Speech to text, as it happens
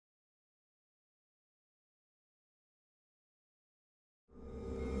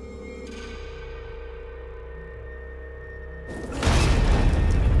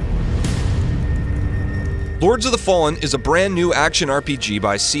Lords of the Fallen is a brand new action RPG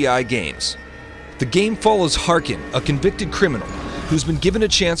by CI Games. The game follows Harkin, a convicted criminal, who's been given a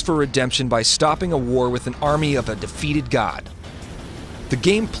chance for redemption by stopping a war with an army of a defeated god. The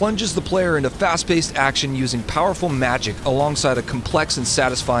game plunges the player into fast-paced action using powerful magic alongside a complex and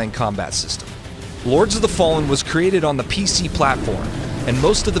satisfying combat system. Lords of the Fallen was created on the PC platform, and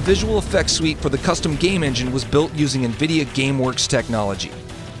most of the visual effects suite for the custom game engine was built using NVIDIA GameWorks technology.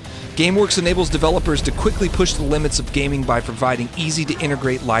 GameWorks enables developers to quickly push the limits of gaming by providing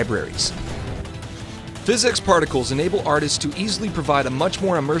easy-to-integrate libraries. PhysX particles enable artists to easily provide a much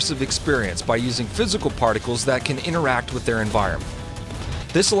more immersive experience by using physical particles that can interact with their environment.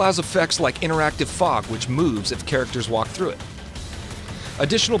 This allows effects like interactive fog, which moves if characters walk through it.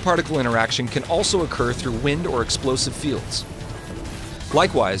 Additional particle interaction can also occur through wind or explosive fields.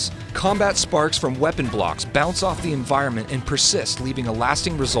 Likewise, combat sparks from weapon blocks bounce off the environment and persist, leaving a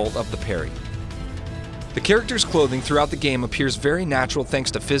lasting result of the parry. The character's clothing throughout the game appears very natural thanks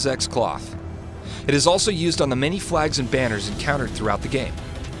to PhysX cloth. It is also used on the many flags and banners encountered throughout the game.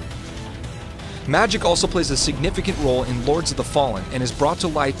 Magic also plays a significant role in Lords of the Fallen and is brought to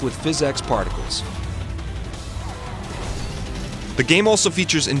life with PhysX particles. The game also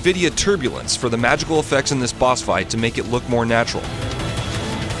features NVIDIA Turbulence for the magical effects in this boss fight to make it look more natural.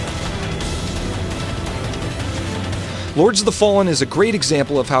 Lords of the Fallen is a great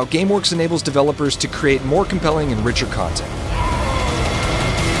example of how GameWorks enables developers to create more compelling and richer content.